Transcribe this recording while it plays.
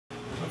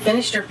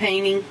finished our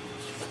painting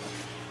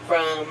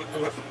from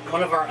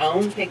one of our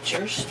own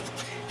pictures.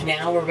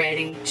 Now we're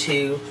ready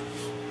to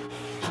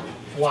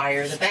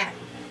wire the back.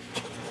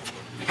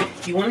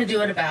 You want to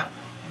do it about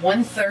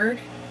 1/3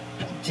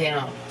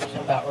 down, so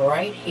about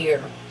right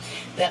here.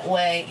 That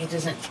way it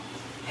doesn't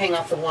hang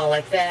off the wall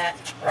like that,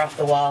 or off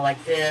the wall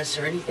like this,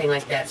 or anything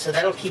like that. So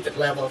that'll keep it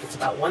level if it's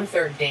about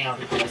 1/3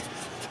 down.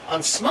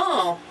 On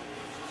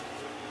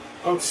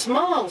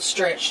small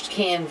stretched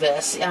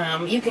canvas,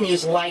 you can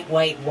use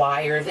lightweight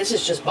wire. This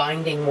is just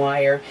binding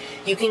wire.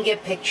 You can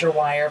get picture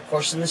wire, of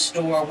course, in the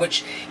store,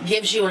 which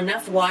gives you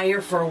enough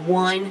wire for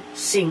one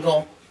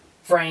single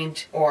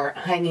framed or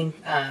hanging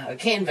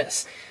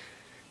canvas.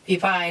 If you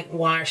buy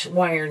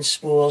wire and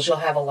spools, you'll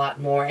have a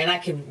lot more. And I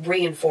can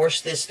reinforce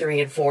this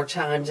 3 and 4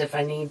 times if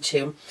I need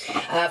to.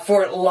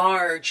 For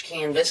large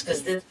canvas,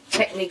 because the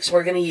techniques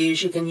we're going to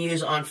use, you can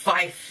use on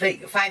 5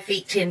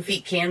 feet, 10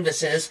 feet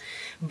canvases.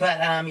 But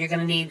you're going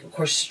to need, of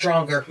course,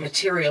 stronger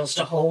materials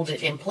to hold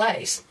it in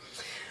place.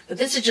 But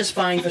this is just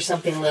fine for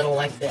something little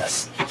like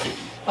this.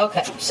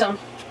 Okay, so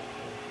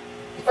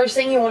the first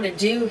thing you want to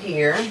do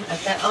here,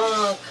 I've got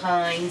all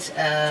kinds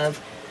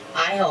of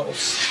eye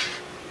holes.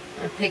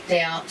 I picked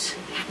out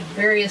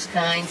various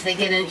kinds.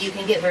 You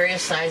can get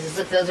various sizes.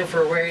 If those are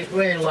for very,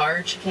 very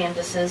large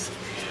canvases.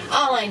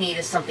 All I need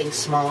is something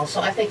small, so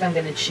I think I'm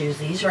going to choose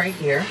these right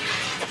here.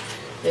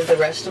 Move the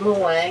rest of them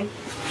away.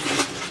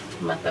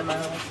 Put them in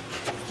my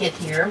kit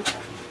here,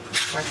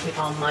 where I keep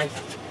all my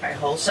eye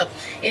holes. So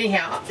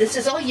anyhow, this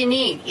is all you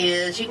need.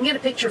 Is you can get a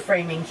picture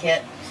framing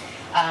kit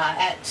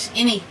at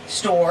any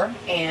store,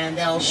 and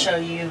they'll show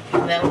you.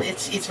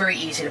 It's very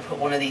easy to put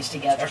one of these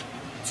together.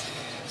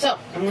 So,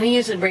 I'm going to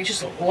use a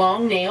just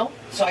long nail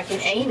so I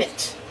can aim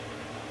it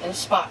in a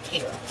spot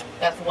here.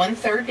 That's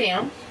 1/3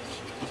 down.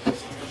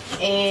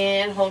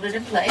 And hold it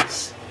in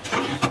place.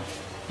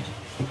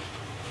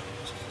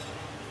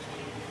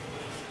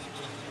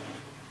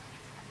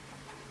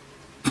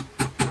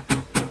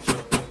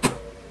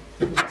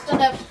 Just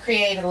enough to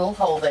create a little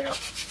hole there.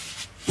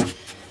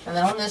 And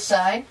then on this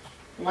side,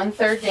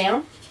 1/3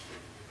 down.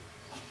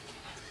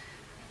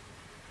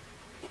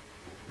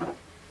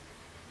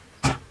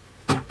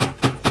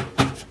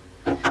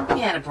 If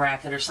you had a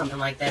bracket or something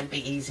like that, it'd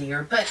be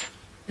easier, but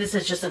this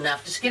is just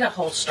enough. Just get a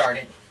hole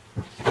started.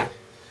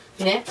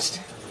 Next,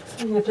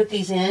 I'm going to put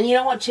these in. You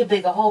don't want too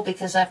big a hole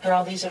because after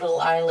all, these are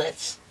little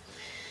eyelets.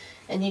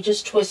 And you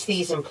just twist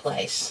these in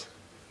place.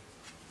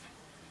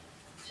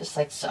 Just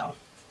like so.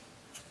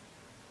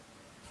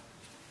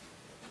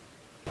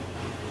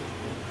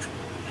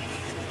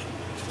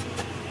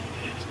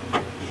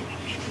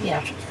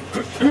 Yeah.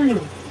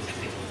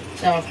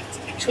 So,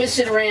 twist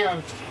it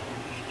around.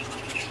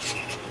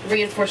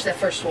 Reinforce that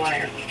first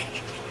wire.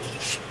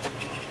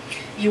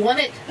 You want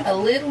it a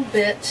little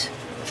bit,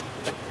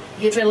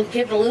 give it a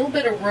little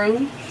bit of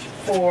room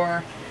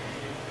for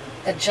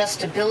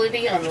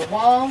adjustability on the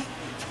wall.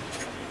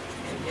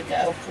 There you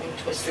go. Let me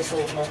twist this a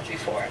little more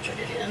before I put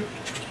it in.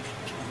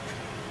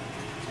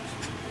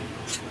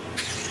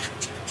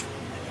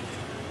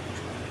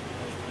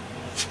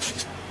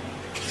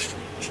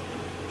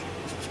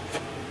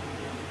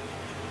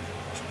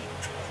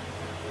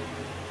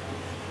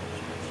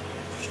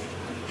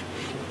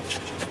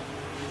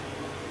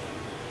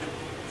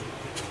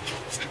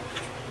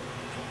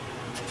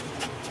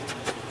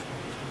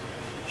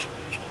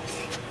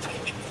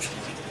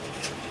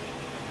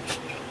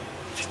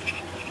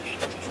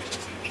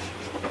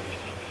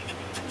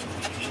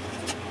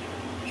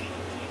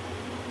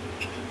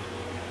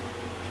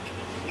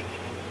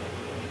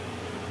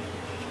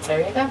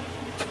 There you go.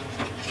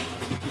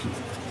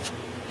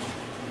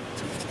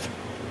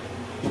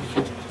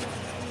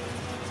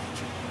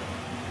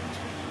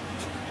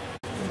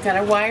 We've got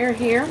a wire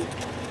here.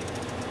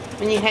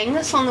 When you hang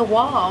this on the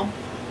wall,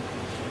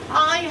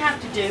 all you have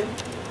to do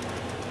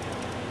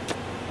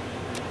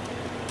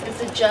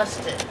is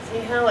adjust it. See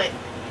how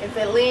if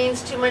it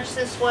leans too much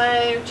this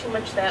way or too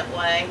much that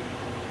way,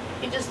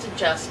 you just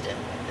adjust it.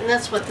 And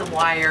that's what the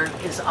wire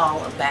is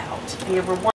all about. If you ever want